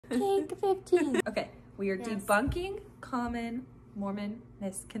Take 15. Okay, we are debunking common Mormon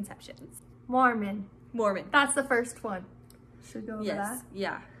misconceptions. Mormon. Mormon. That's the first one. Should we go over that?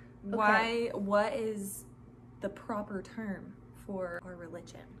 Yeah. Okay. What is the proper term for our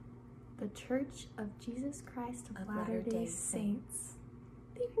religion? The Church of Jesus Christ of Latter-day Saints.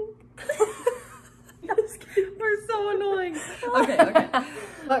 We're so annoying. Okay.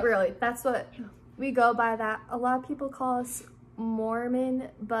 But really, that's what we go by. That a lot of people call us Mormon,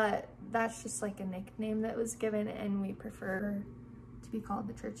 but that's just like a nickname that was given, and we prefer to be called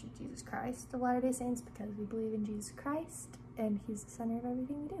the Church of Jesus Christ of Latter-day Saints because we believe in Jesus Christ and he's the center of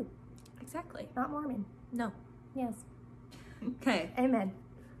everything we do. Exactly. Not Mormon. No. Yes. Okay. Amen.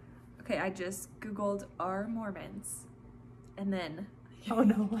 Okay, I just Googled are Mormons, and then oh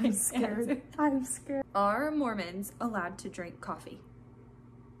no, I'm scared. I'm scared. Are Mormons allowed to drink coffee?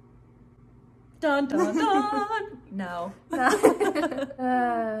 Dun dun dun. No.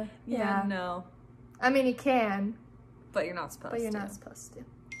 Yeah. No. I mean, you can, But you're not supposed to. but you're not supposed to.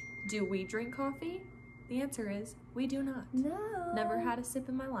 Do we drink coffee? The answer is we do not. No. Never had a sip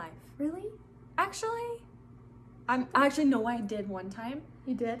in my life. Really? Actually, I did one time.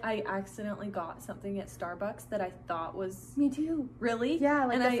 You did? I accidentally got something at Starbucks that I thought was Me too. really. Yeah,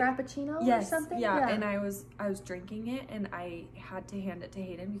 like and the Frappuccino or something? Yeah, and I was drinking it, and I had to hand it to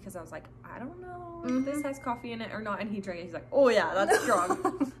Hayden because I was like, I don't know if this has coffee in it or not, and he drank it. He's like, oh yeah, that's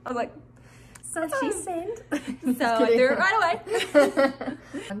strong. I was like, so she sinned. so I threw it right away.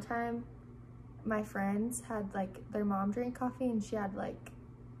 One time, my friends had like their mom drink coffee, and she had like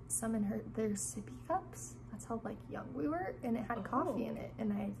some in their sippy cups. That's how like young we were, and it had coffee in it,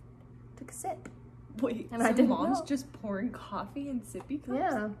 and I took a sip. Wait, and so I didn't mom's know. just pouring coffee in sippy cups?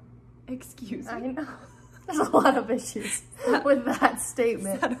 Yeah. Excuse me. I know. There's a lot of issues with that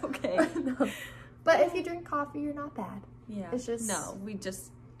statement. Is that okay? No. But if you drink coffee, you're not bad. Yeah. It's just no, we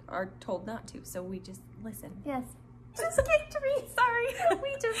just are told not to, so we just listen. Yes. Just kicked me. Sorry.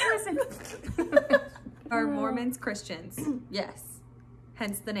 We just listen. Are Mormons Christians? Yes.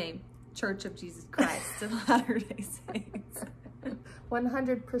 Hence the name, Church of Jesus Christ of Latter-day Saints.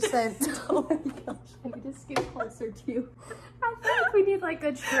 100%. Oh my gosh. I need to scoot closer to you. I feel like we need like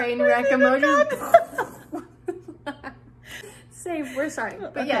a train wreck emoji. Save. We're sorry.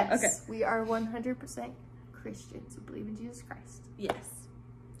 But yes, we are 100% Christians who believe in Jesus Christ. Yes.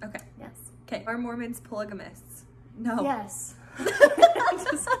 Okay. Yes. Okay. Are Mormons polygamists? No. Yes.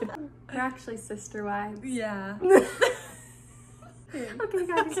 Just kidding. We're actually sister wives. Yeah. Okay,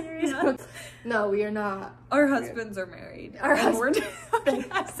 guys, serious. Yeah. No, we are not. Our husbands are married. Our husbands. Okay.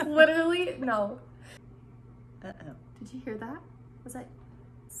 Literally, no. Uh-oh. Did you hear that? Was that?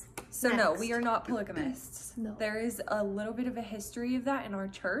 So Next. no, we are not polygamists. No. There is a little bit of a history of that in our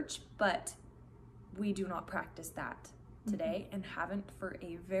church, but we do not practice that today and haven't for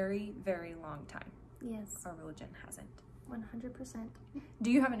a very, very long time. Yes. Our religion hasn't. 100%.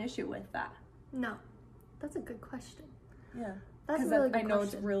 Do you have an issue with that? No. That's a good question. Yeah. That's a really good I know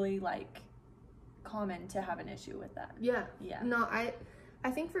question. it's really like common to have an issue with that. Yeah. Yeah. No, I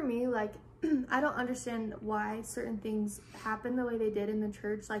think for me, like, I don't understand why certain things happen the way they did in the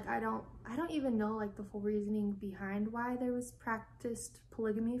church. Like, I don't even know like the full reasoning behind why there was practiced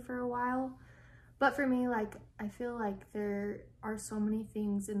polygamy for a while. But for me, like, I feel like there are so many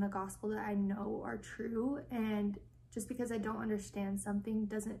things in the gospel that I know are true, and just because I don't understand something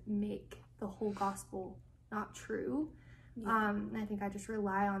doesn't make the whole gospel not true. Yeah. And I think I just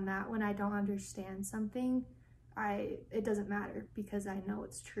rely on that when I don't understand something. It doesn't matter because I know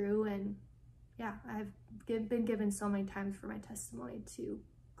it's true, and yeah, I've been given so many times for my testimony to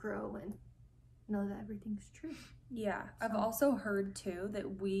grow and know that everything's true. Yeah, so. I've also heard too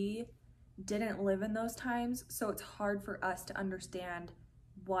that we didn't live in those times, so it's hard for us to understand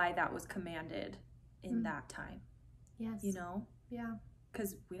why that was commanded in that time. Yes. You know? Yeah.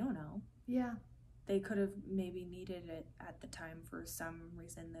 Because we don't know. Yeah. They could have maybe needed it at the time for some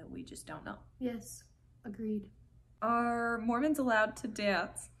reason that we just don't know. Yes. Agreed. Are Mormons allowed to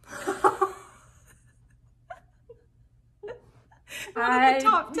dance? The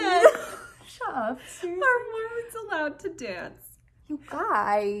top 10. Shut up. Seriously? Are Mormons allowed to dance? You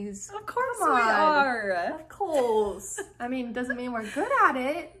guys. Of course we are. Of course. I mean, doesn't mean we're good at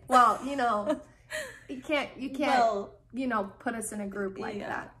it. Well, you know, you can't, well, you know, put us in a group like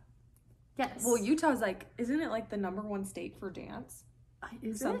that. Yes. Well, Utah's like, isn't it like the #1 state for dance?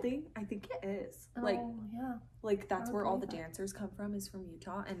 Is something? it? I think it is. Oh, like, yeah. Like that's where all the dancers come from, is from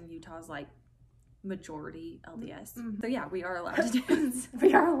Utah, and Utah's like majority LDS. So yeah, we are allowed to dance.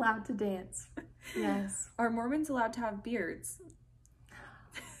 We are allowed to dance. Yes. Are Mormons allowed to have beards?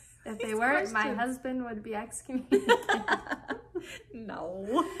 If they weren't, my husband would be excommunicated.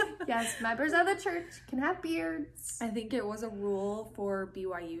 No. Yes, members of the church can have beards. I think it was a rule for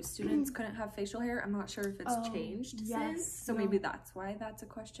BYU students couldn't have facial hair. I'm not sure if it's changed since. So maybe that's why that's a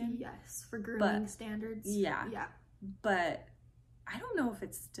question. Yes, for grooming standards. Yeah. Yeah. But I don't know if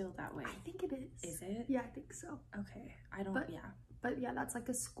it's still that way. I think it is. Is it? Yeah, I think so. Okay. I don't, But yeah, that's like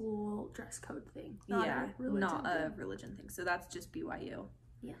a school dress code thing. Not a religion thing. So that's just BYU.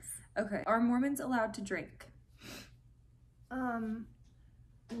 Yes. Okay. Are Mormons allowed to drink? I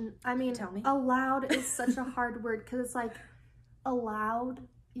mean, Tell me. allowed is such a hard word because it's like allowed.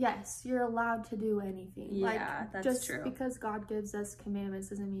 Yes, you're allowed to do anything. Yeah, like, that's just true. because God gives us commandments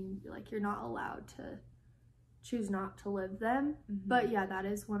doesn't mean like you're not allowed to choose not to live them. But yeah, that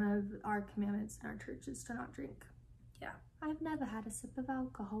is one of our commandments in our church is to not drink. Yeah. I've never had a sip of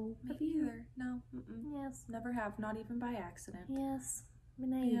alcohol. Me either. No. Yes. Never have. Not even by accident. Yes. Me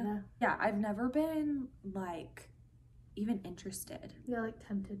neither. Yeah, I've never been like even interested. You're like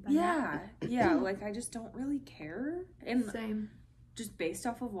tempted by that. Yeah, like I just don't really care. And Same. just based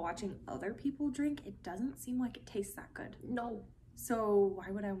off of watching other people drink, it doesn't seem like it tastes that good. No. So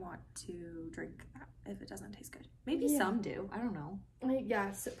why would I want to drink that if it doesn't taste good? Maybe some do. I don't know.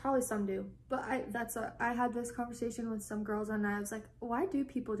 Yes, probably some do. But I had this conversation with some girls and I was like, why do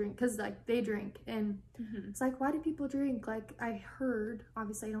people drink? Because like they drink and it's like, why do people drink? Like I heard,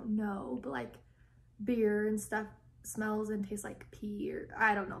 obviously I don't know, but like beer and stuff smells and tastes like pee or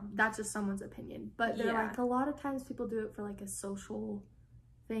I don't know. That's just someone's opinion. But they're like a lot of times people do it for like a social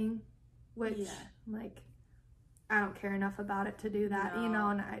thing, which like I don't care enough about it to do that, you know,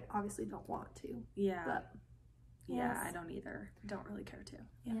 and I obviously don't want to. Yeah. But yeah, I don't either. Don't really care to.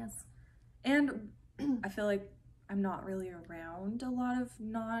 Yeah. Yes. And I feel like I'm not really around a lot of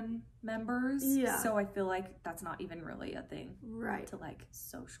non-members. Yeah. So I feel like that's not even really a thing. Right. To like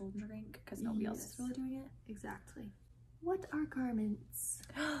social drink because nobody else is really doing it. Exactly. What are garments?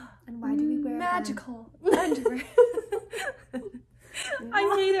 And why do we wear magical underwear?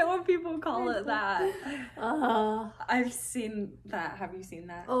 I hate it when people call it that. I've seen that. Have you seen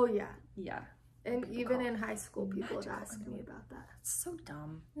that? Oh yeah. Yeah. And even in high school, people would ask me about that. It's so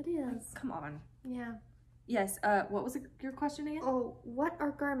dumb. It is. Like, come on. Yeah. Yes. What was your question again? Oh, what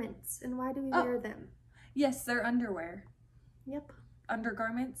are garments and why do we wear them? Yes, they're underwear. Yep.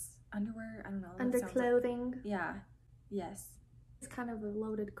 Undergarments, underwear. I don't know. Underclothing. Yeah. Yes. It's kind of a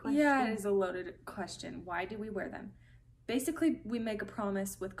loaded question. Yeah, it is a loaded question. Why do we wear them? Basically, we make a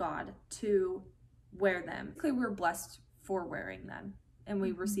promise with God to wear them. Basically, we're blessed for wearing them, and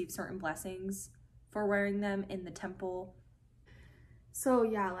we receive certain blessings for wearing them in the temple. So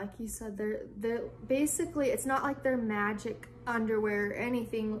yeah, like you said, they're basically, it's not like they're magic underwear or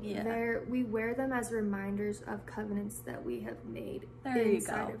anything. Yeah. We wear them as reminders of covenants that we have made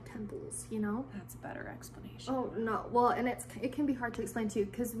inside of temples, you know? That's a better explanation. Oh no, well, and it can be hard to explain too,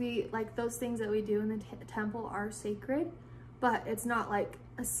 because we like those things that we do in the temple are sacred, but it's not like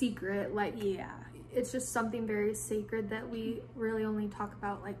a secret. Like it's just something very sacred that we really only talk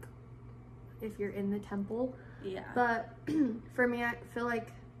about like if you're in the temple. Yeah. But for me, I feel like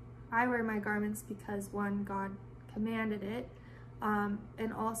I wear my garments because one, God commanded it,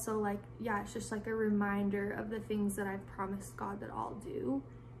 and also like it's just like a reminder of the things that I've promised God that I'll do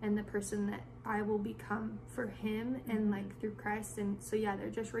and the person that I will become for him and like through Christ. And so they're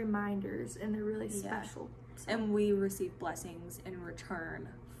just reminders and they're really special. So. And we receive blessings in return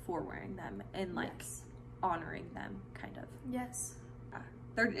for wearing them and like honoring them, kind of. Yes.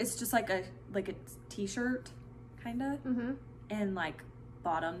 It's just like a t-shirt kind of and like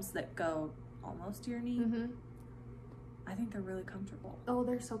bottoms that go almost to your knee. I think they're really comfortable. Oh,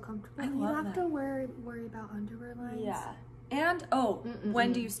 they're so comfortable. I love you don't have them. to worry about underwear lines. Yeah. And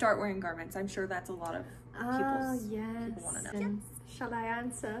when do you start wearing garments? I'm sure that's a lot of people want to know. Yes. Shall I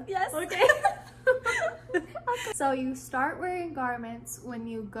answer? Yes. Okay. So you start wearing garments when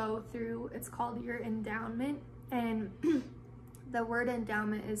you go through, it's called your endowment, and the word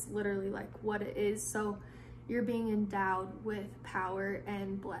endowment is literally like what it is. So you're being endowed with power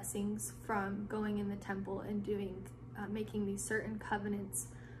and blessings from going in the temple and doing making these certain covenants,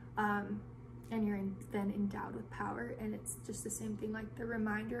 and you're then endowed with power. And it's just the same thing, like the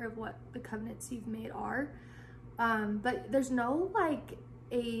reminder of what the covenants you've made are. But there's no like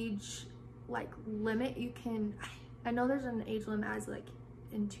age limit. I know there's an age limit as like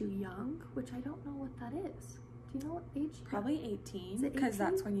in too young, which I don't know what that is. Do you know what age? Probably 18, because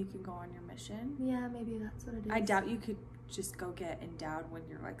that's when you can go on your mission. Yeah, maybe that's what it is. I doubt you could just go get endowed when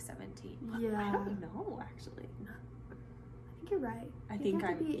you're like 17. Yeah. I don't know, actually. I think you're right. I think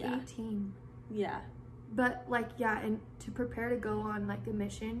I'd be 18. Yeah. But like, yeah, and to prepare to go on like a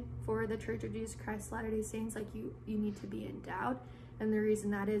mission for the Church of Jesus Christ of Latter-day Saints, like you need to be endowed. And the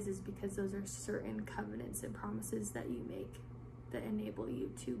reason that is because those are certain covenants and promises that you make that enable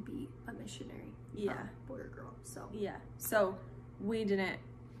you to be a missionary. Yeah. Boy or girl. So yeah. So we didn't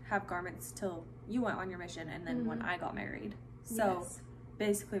have garments till you went on your mission, and then when I got married. So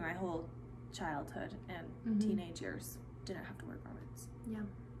basically my whole childhood and teenage years didn't have to wear garments. Yeah.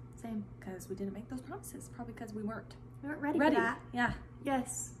 Same. Because we didn't make those promises. Probably because we weren't ready for that. Yeah.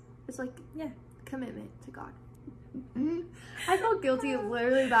 Yes. It's like, yeah, commitment to God. I felt guilty of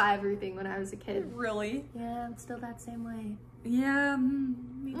literally about everything when I was a kid. Really? Yeah, I'm still that same way. Yeah,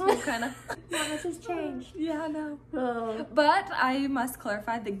 me too, kind of. Not much has changed. Yeah, no. Oh. But I must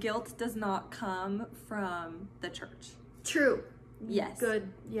clarify, the guilt does not come from the church. True. Yes.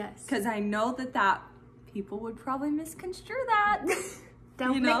 Good. Yes. Because I know that people would probably misconstrue that.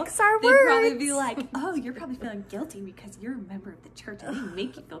 Don't you know? mix our They'd words. probably be like, oh, you're probably feeling guilty because you're a member of the church and they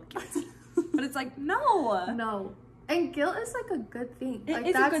make you feel guilty. But it's like, no. No. And guilt is like a good thing. It like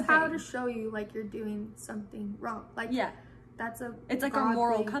is that's a good how thing. to show you like you're doing something wrong. Like yeah. It's like a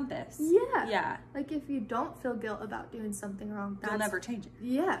moral compass. Yeah. Yeah. Like if you don't feel guilt about doing something wrong, you'll never change it.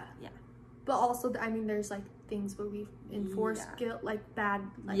 Yeah. Yeah. But also, I mean, there's like things where we enforce guilt, like bad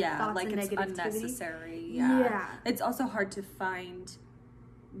thoughts like and it's negativity. unnecessary. Yeah. Yeah. It's also hard to find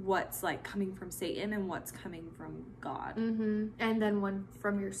what's like coming from Satan and what's coming from God. And then one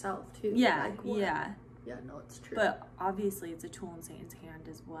from yourself too. Yeah. Like, yeah. Yeah, no, it's true. But obviously it's a tool in Satan's hand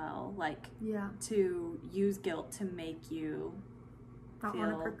as well. Like, to use guilt to make you not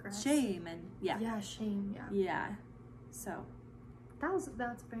feel shame and shame. Yeah. So that's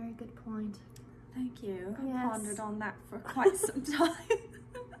a very good point. Thank you. Yes. I pondered on that for quite some time.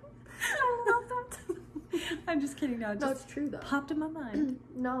 I love that. I'm just kidding. No, it's true though. Popped in my mind.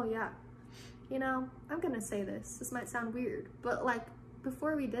 No, yeah. You know, I'm gonna say this. This might sound weird, but like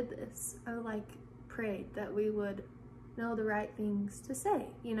before we did this, I like prayed that we would know the right things to say,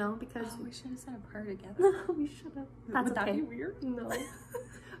 you know, because we should have said a prayer together. No, we should have. That's Would that be weird? No.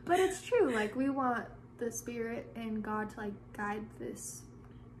 But it's true. Like we want the Spirit and God to like guide this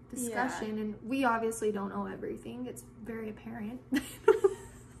discussion, and we obviously don't know everything. It's very apparent.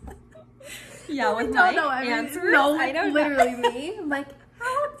 Yeah, with we my don't know everything. answers, No, I don't literally me. I'm like,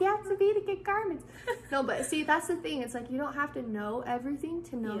 how would you have to be to get garments? No, but see, that's the thing. It's like you don't have to know everything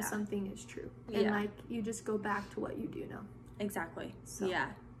to know something is true. And like you just go back to what you do know. Exactly. So.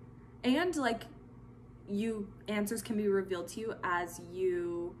 Yeah. And like answers can be revealed to you as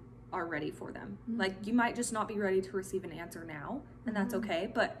you are ready for them. Like you might just not be ready to receive an answer now, and that's okay.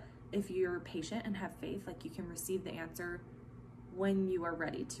 But if you're patient and have faith, like you can receive the answer when you are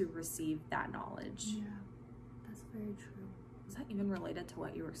ready to receive that knowledge. Yeah, that's very true. Was that even related to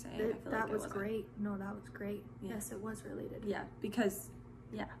what you were saying? I feel that was great. No, that was great. Yeah. Yes, it was related. Yeah, because,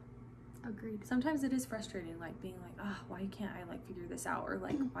 agreed. Sometimes it is frustrating, like being like, oh, why can't I like figure this out? Or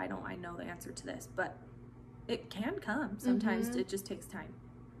like, why don't I know the answer to this? But it can come. Sometimes it just takes time.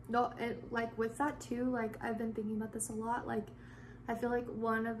 No, and like with that too, like I've been thinking about this a lot. Like I feel like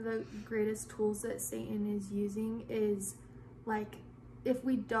one of the greatest tools that Satan is using is like if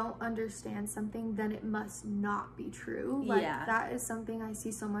we don't understand something, then it must not be true. Like that is something I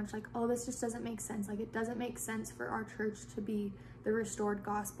see so much, like, oh, this just doesn't make sense. Like it doesn't make sense for our church to be the restored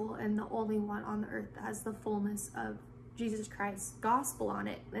gospel and the only one on the earth that has the fullness of Jesus Christ's gospel on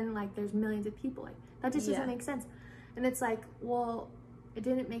it, and like there's millions of people. Like that just doesn't make sense. And it's like, well, it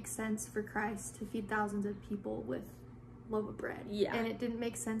didn't make sense for Christ to feed thousands of people with loaf of bread. Yeah. And it didn't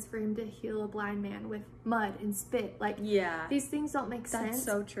make sense for him to heal a blind man with mud and spit. Like, these things don't make sense. That's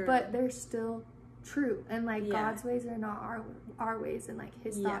so true. But they're still true. And like God's ways are not our ways, and like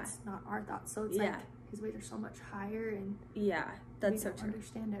his thoughts not our thoughts. So it's like his ways are so much higher, and that's so we don't true.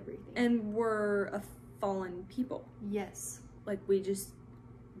 understand everything. And we're a fallen people. Yes. Like we just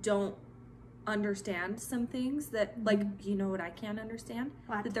don't understand some things that like, you know what I can't understand?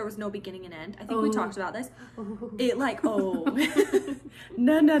 What? That there was no beginning and end. I think we talked about this. It like no,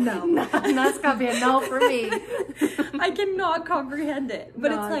 that's gonna be a no for me. I cannot comprehend it.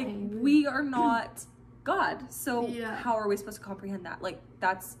 But it's like we are not God, so how are we supposed to comprehend that? Like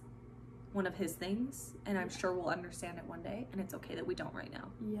that's one of his things, and I'm sure we'll understand it one day, and it's okay that we don't right now.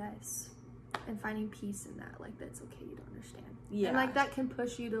 Yes. And finding peace in that, like that's okay you don't understand. And like that can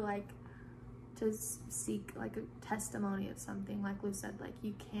push you to like to seek like a testimony of something. Like Lou said, like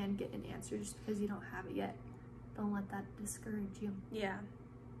you can get an answer just because you don't have it yet. Don't let that discourage you. Yeah.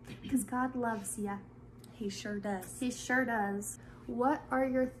 Because God loves ya. He sure does. He sure does. What are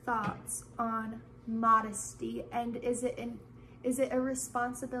your thoughts on modesty, and is it a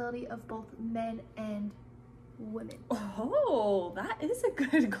responsibility of both men and women? Oh, that is a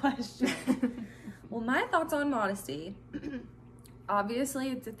good question. Well, my thoughts on modesty. Obviously,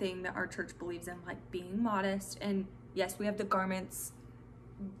 it's a thing that our church believes in, like being modest. And yes, we have the garments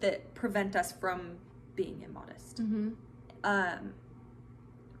that prevent us from being immodest.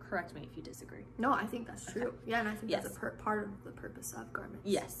 Correct me if you disagree. No, I think that's true. Okay. Yeah, and I think Yes. that's a part of the purpose of garments.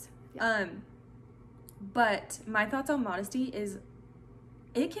 Yes. Yeah. But my thoughts on modesty is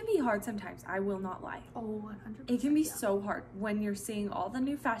it can be hard sometimes. I will not lie. Oh, 100%. It can be so hard when you're seeing all the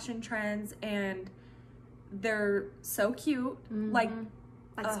new fashion trends and they're so cute. Like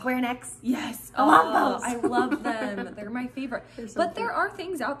square necks. Yes. I love those. I love them. They're my favorite. So but there are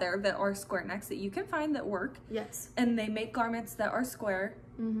things out there that are square necks that you can find that work. Yes. And they make garments that are square.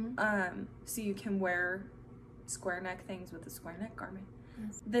 So you can wear square neck things with a square neck garment.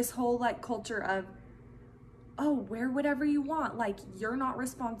 Yes. This whole like culture of, oh, wear whatever you want. Like, you're not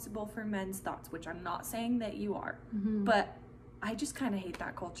responsible for men's thoughts, which I'm not saying that you are. But I just kind of hate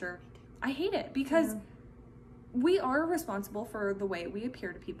that culture. I hate it because we are responsible for the way we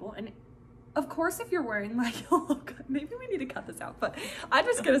appear to people. And of course, if you're wearing like, oh God, maybe we need to cut this out, but I'm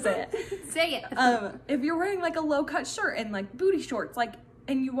just going to say it. Say it. If you're wearing like a low cut shirt and like booty shorts, like,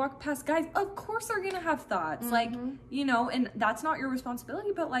 and you walk past guys, of course they're going to have thoughts. Like, you know, and that's not your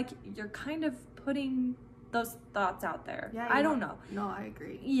responsibility, but like, you're kind of putting those thoughts out there. Yeah, I don't know. No, I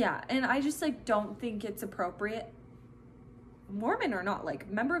agree. Yeah, and I just like don't think it's appropriate. Mormon or not, like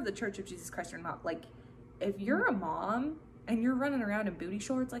member of the Church of Jesus Christ or not, like if you're a mom and you're running around in booty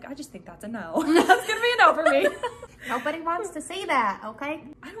shorts, like I just think that's a no. That's gonna be a no for me. Nobody wants to see that, okay?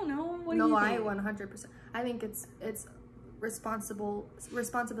 I don't know. What do you think? No, I 100%. I think it's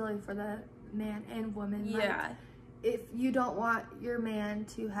responsibility for the man and woman. Yeah. Like, if you don't want your man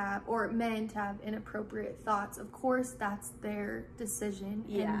to have, or men to have inappropriate thoughts, of course that's their decision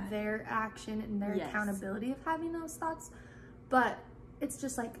and their action and their accountability of having those thoughts. But it's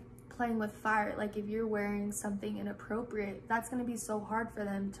just like playing with fire. Like if you're wearing something inappropriate, that's going to be so hard for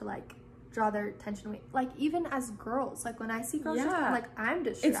them to like draw their attention away. Like even as girls, like when I see girls, I'm like, I'm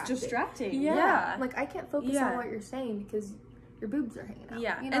distracted. It's distracting. Yeah. Like I can't focus on what you're saying because your boobs are hanging out.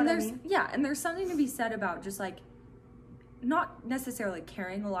 Yeah. You know and what there's I mean? and there's something to be said about just like not necessarily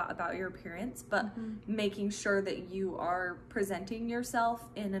caring a lot about your appearance, but making sure that you are presenting yourself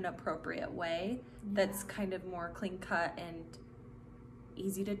in an appropriate way that's kind of more clean cut and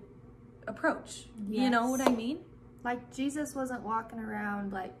easy to approach. You know what I mean? Like Jesus wasn't walking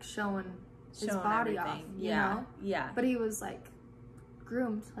around like showing his body everything. off, you know? Yeah. But he was like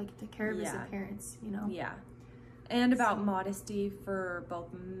groomed, like to take care of his appearance, you know? Yeah. And about modesty for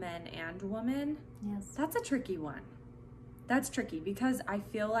both men and women. Yes. That's a tricky one. That's tricky because I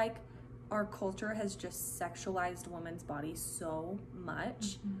feel like our culture has just sexualized women's bodies so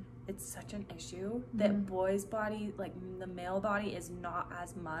much. It's such an issue that boys' body, like the male body, is not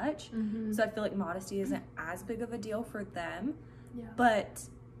as much. So I feel like modesty isn't as big of a deal for them. Yeah. But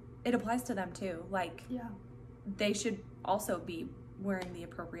it applies to them too. Like, they should also be wearing the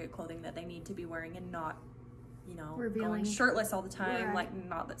appropriate clothing that they need to be wearing and not, you know, going shirtless all the time. Right. Like,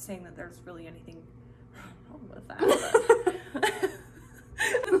 not that saying that there's really anything wrong with that.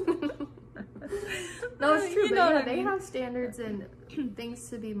 No, it's true. You But know yeah, what I they mean? have standards and things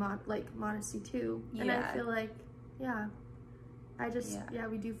to be modesty too. And I feel like,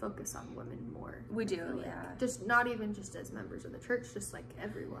 we do focus on women more. We do, like. Just not even just as members of the church, just like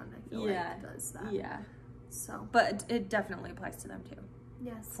everyone, I feel like does that. Yeah. So. But it definitely applies to them too.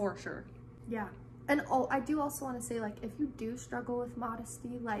 Yes. For sure. Yeah. And I do also want to say, like, if you do struggle with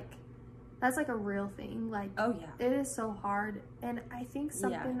modesty, like, that's like a real thing. Like, oh yeah, it is so hard. And I think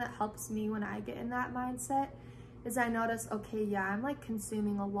something that helps me when I get in that mindset is I notice, okay, I'm like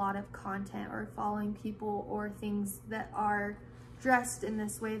consuming a lot of content or following people or things that are dressed in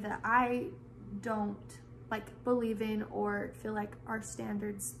this way that I don't like believe in or feel like are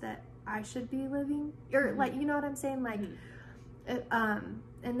standards that I should be living, or like, you know what I'm saying? Like,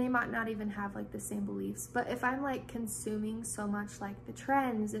 and they might not even have like the same beliefs, but if I'm like consuming so much like the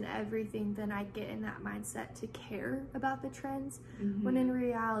trends and everything, then I get in that mindset to care about the trends, when in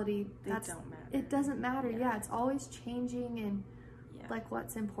reality it doesn't matter. Yeah, it's always changing, and like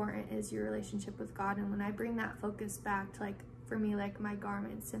what's important is your relationship with God. And when I bring that focus back to, like, for me, like my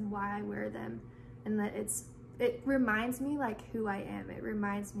garments and why I wear them, and that it reminds me like who I am. It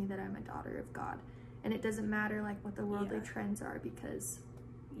reminds me that I'm a daughter of God, and it doesn't matter like what the worldly trends are, because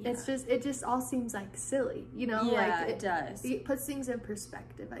it just all seems like silly, you know? Yeah, like it does. It puts things in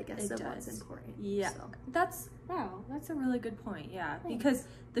perspective, I guess, of what's important. Yeah. So. That's a really good point. Yeah. Thanks. Because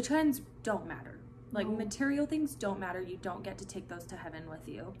the trends don't matter. Like, material things don't matter. You don't get to take those to heaven with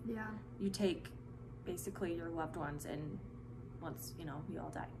you. Yeah. You take basically your loved ones, and once, you know, you all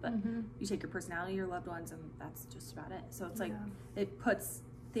die, but you take your personality, your loved ones, and that's just about it. So it's like, it puts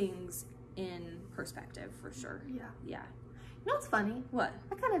things in perspective for sure. Yeah. Yeah. You know what's funny? What?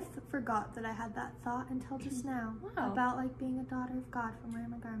 I kind of forgot that I had that thought until just now. Wow. About like being a daughter of God from wearing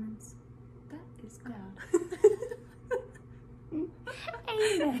my garments. That is God.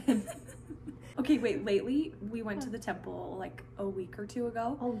 Amen. Okay, wait, lately we went to the temple like a week or two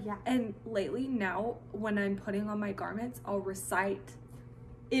ago. Oh yeah. And lately now when I'm putting on my garments, I'll recite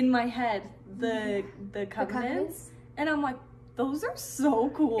in my head the covenants. And I'm like, those are so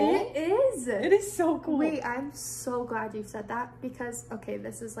cool. It is. It is so cool. Wait, I'm so glad you said that, because, okay,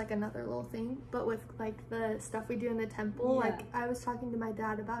 this is like another little thing, but with like the stuff we do in the temple, like I was talking to my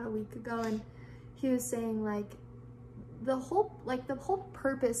dad about a week ago, and he was saying like the whole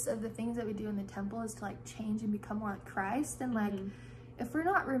purpose of the things that we do in the temple is to like change and become more like Christ. And like if we're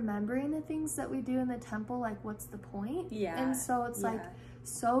not remembering the things that we do in the temple, like what's the point? And so it's like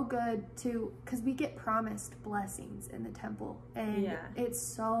so good to, because we get promised blessings in the temple, and it's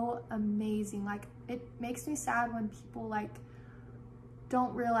so amazing. Like it makes me sad when people like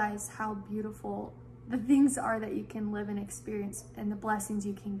don't realize how beautiful the things are that you can live and experience, and the blessings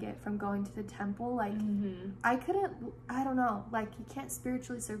you can get from going to the temple. Like I don't know, like you can't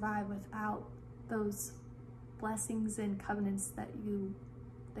spiritually survive without those blessings and covenants that you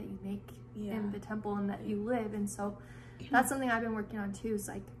make in the temple and that you live. And so that's something I've been working on too, is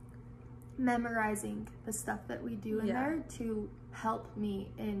like memorizing the stuff that we do in there to help me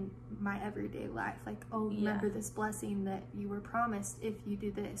in my everyday life. Like, oh, remember this blessing that you were promised if you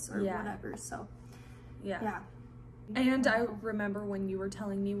do this or whatever. So and I remember when you were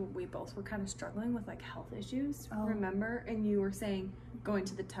telling me we both were kind of struggling with like health issues, remember? And you were saying going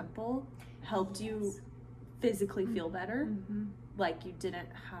to the temple helped you physically feel better, like you didn't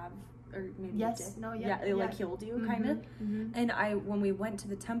have, or maybe you did. It like healed you kind of. And when we went to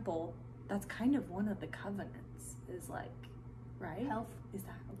the temple, that's kind of one of the covenants, is like, right? Health. Is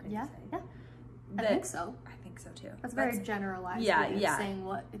that okay to say? Yeah. I think so. I think so too. That's very generalized way of saying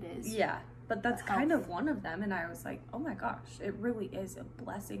what it is. Yeah. But that's kind of one of them. And I was like, oh my gosh, it really is a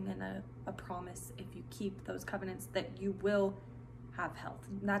blessing and a promise if you keep those covenants that you will have health.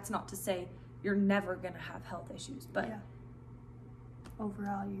 And that's not to say you're never going to have health issues, but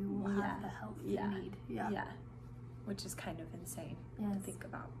overall you will have the health you need. Yeah. Which is kind of insane to think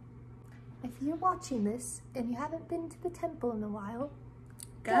about. If you're watching this and you haven't been to the temple in a while,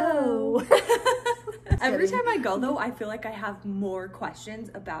 go. Every time I go though, I feel like I have more questions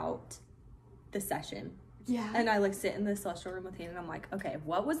about the session. Yeah. And I like sit in the celestial room with Hannah and I'm like, okay,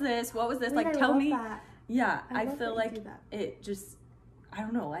 what was this? What was this? Like, tell me. That. Yeah. I feel like it just, I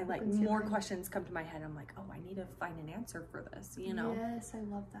don't know. I like more questions come to my head. I'm like, oh, I need to find an answer for this, you know? Yes, I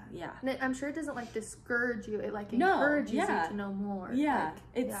love that. Yeah. And I'm sure it doesn't like discourage you. It like encourages you to know more. Yeah.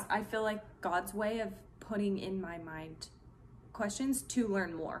 Like, I feel like God's way of putting in my mind questions to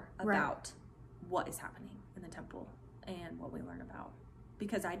learn more about what is happening in the temple and what we learn about.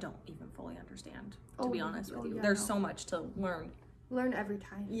 Because I don't even fully understand, to be honest with you. There's so much to learn. Learn every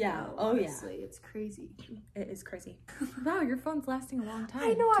time. Yeah. Honestly, it's crazy. It is crazy. Wow, your phone's lasting a long time.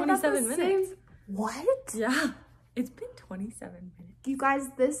 I know. 27 minutes. What? Yeah. It's been 27 minutes. You guys,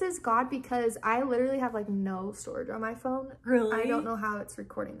 this is God, because I literally have like no storage on my phone. Really? I don't know how it's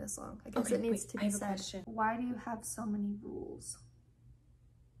recording this long. I guess it needs to be said. Question. Why do you have so many rules?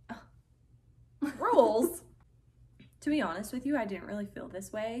 Rules? To be honest with you, I didn't really feel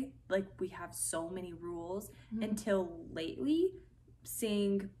this way. Like, we have so many rules until lately,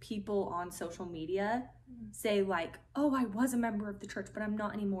 seeing people on social media say like, oh, I was a member of the church, but I'm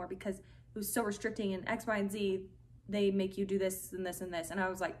not anymore because it was so restricting and X, Y, and Z. They make you do this and this and this. And I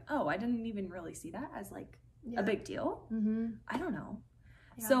was like, oh, I didn't even really see that as like a big deal. I don't know.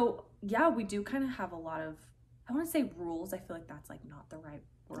 Yeah. So yeah, we do kind of have a lot of, I want to say rules. I feel like that's like not the right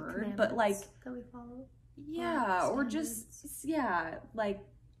word, but like that we follow. Yeah, or just, like,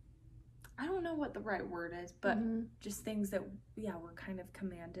 I don't know what the right word is, but just things that, we're kind of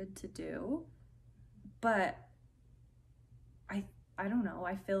commanded to do. But I don't know.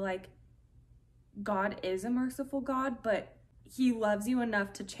 I feel like God is a merciful God, but He loves you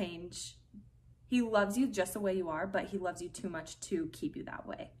enough to change. He loves you just the way you are, but He loves you too much to keep you that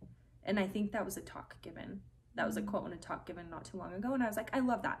way. And I think that was a talk given. That was a quote in a talk given not too long ago. And I was like, I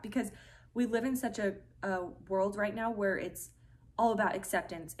love that, because we live in such a world right now where it's all about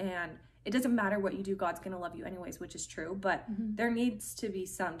acceptance, and it doesn't matter what you do, God's going to love you anyways, which is true, but there needs to be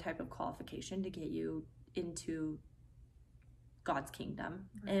some type of qualification to get you into God's kingdom.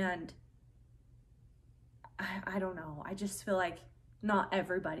 And I don't know. I just feel like not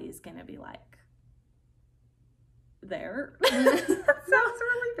everybody is going to be like there. That sounds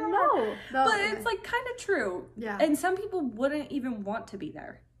really bad. No, but it's like kind of true. Yeah. And some people wouldn't even want to be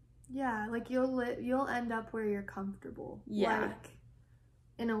there. Yeah, like you'll end up where you're comfortable. Yeah. Like,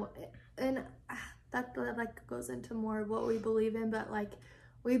 and that like goes into more of what we believe in, but like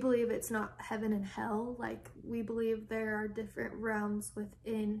we believe it's not heaven and hell. Like we believe there are different realms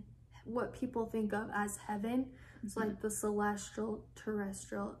within what people think of as heaven. It's like the celestial,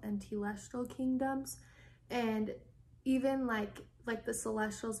 terrestrial, and telestial kingdoms. And even like the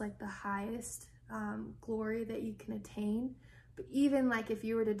celestial is like the highest glory that you can attain. But even like if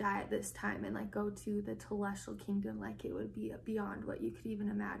you were to die at this time and like go to the telestial kingdom, like it would be beyond what you could even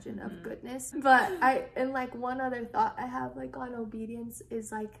imagine of goodness. But and like one other thought I have like on obedience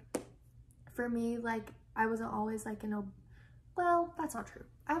is like, for me, like I wasn't always like well, that's not true.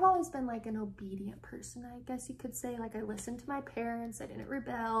 I've always been like an obedient person, I guess you could say. Like I listened to my parents, I didn't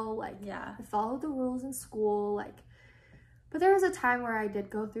rebel, like I followed the rules in school, like, but there was a time where I did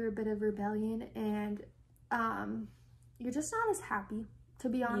go through a bit of rebellion, and you're just not as happy, to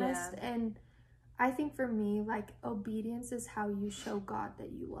be honest. And I think for me, like obedience is how you show God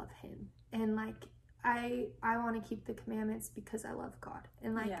that you love him. And like I want to keep the commandments because I love God,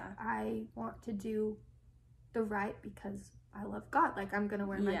 and like I want to do the right because I love God. Like I'm gonna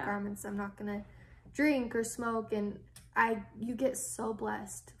wear my garments, I'm not gonna drink or smoke, and you get so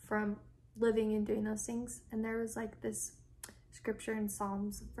blessed from living and doing those things. And there was like this scripture in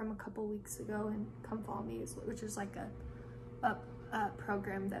Psalms from a couple weeks ago, and Come Follow Me, which is like a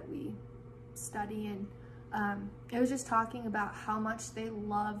program that we study, and it was just talking about how much they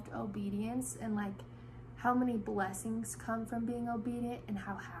loved obedience and like how many blessings come from being obedient and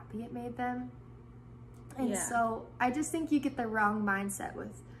how happy it made them. And so I just think you get the wrong mindset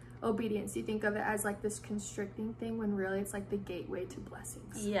with obedience. You think of it as like this constricting thing when really it's like the gateway to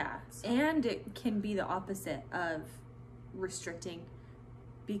blessings. And it can be the opposite of restricting,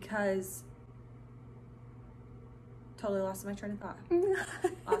 because totally lost my train of thought.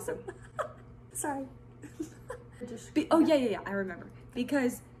 Awesome. Sorry. I remember.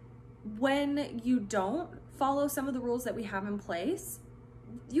 Because when you don't follow some of the rules that we have in place,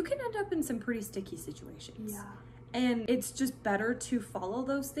 you can end up in some pretty sticky situations. And it's just better to follow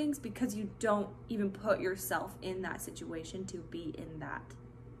those things because you don't even put yourself in that situation to be in that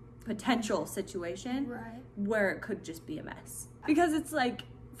potential situation where it could just be a mess. Because it's like,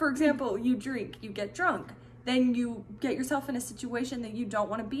 for example, you drink, you get drunk, then you get yourself in a situation that you don't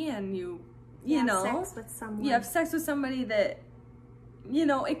want to be in. You know, sex with someone. You have sex with somebody that, you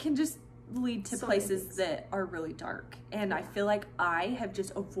know, it can just lead to places that are really dark. And I feel like I have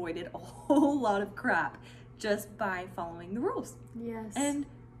just avoided a whole lot of crap just by following the rules. And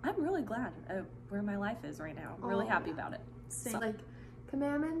I'm really glad where my life is right now. I'm really happy about it. So, like,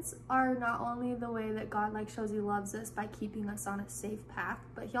 commandments are not only the way that God like shows he loves us by keeping us on a safe path,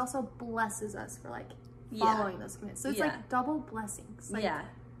 but he also blesses us for like following those commandments. So it's like double blessings. Like,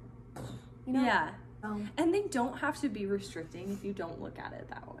 you know? And they don't have to be restricting if you don't look at it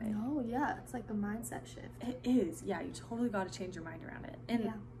that way. No, it's like a mindset shift. It is. You totally got to change your mind around it.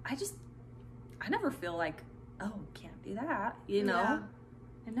 And I never feel like, oh, can't do that, you know?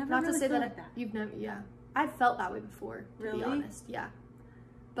 I never Not really to say feel that like that. You've never, I've felt that way before, to be honest.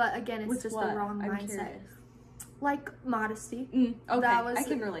 But again, it's just the wrong mindset. Curious. Like modesty. Okay, that was, I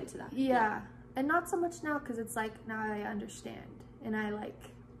can relate to that. And not so much now, because it's like, now I understand. And I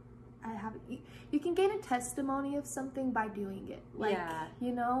have, you can gain a testimony of something by doing it. Like,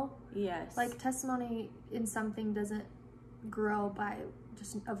 you know? Like, testimony in something doesn't grow by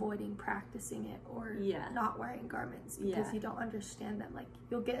just avoiding practicing it or not wearing garments because you don't understand them. Like,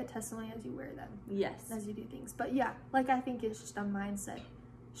 you'll get a testimony as you wear them. As you do things. But like, I think it's just a mindset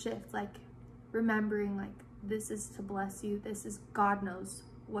shift. Like, remembering, like, this is to bless you. This is, God knows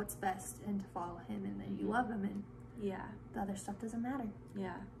what's best, and to follow him, and that you love him, and the other stuff doesn't matter.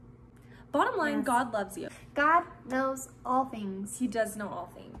 Bottom line, God loves you. God knows all things. He does know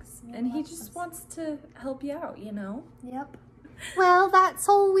all things. And he just wants to help you out, you know? Well, that's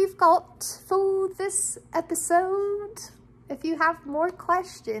all we've got for this episode. If you have more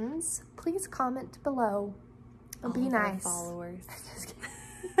questions, please comment below. It'll be nice. Followers.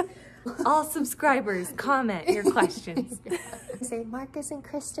 All subscribers, comment your questions. Say, Marcus and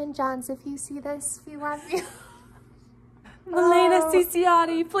Kristen Johns, if you see this, we love you. Milena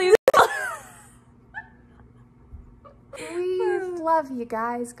Ciciotti, please. We love you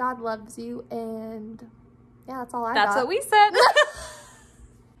guys. God loves you, and that's all I got. That's what we said.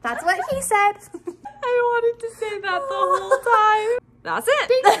 That's what he said. I wanted to say that the whole time. That's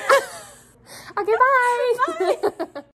it. Okay, bye. Bye.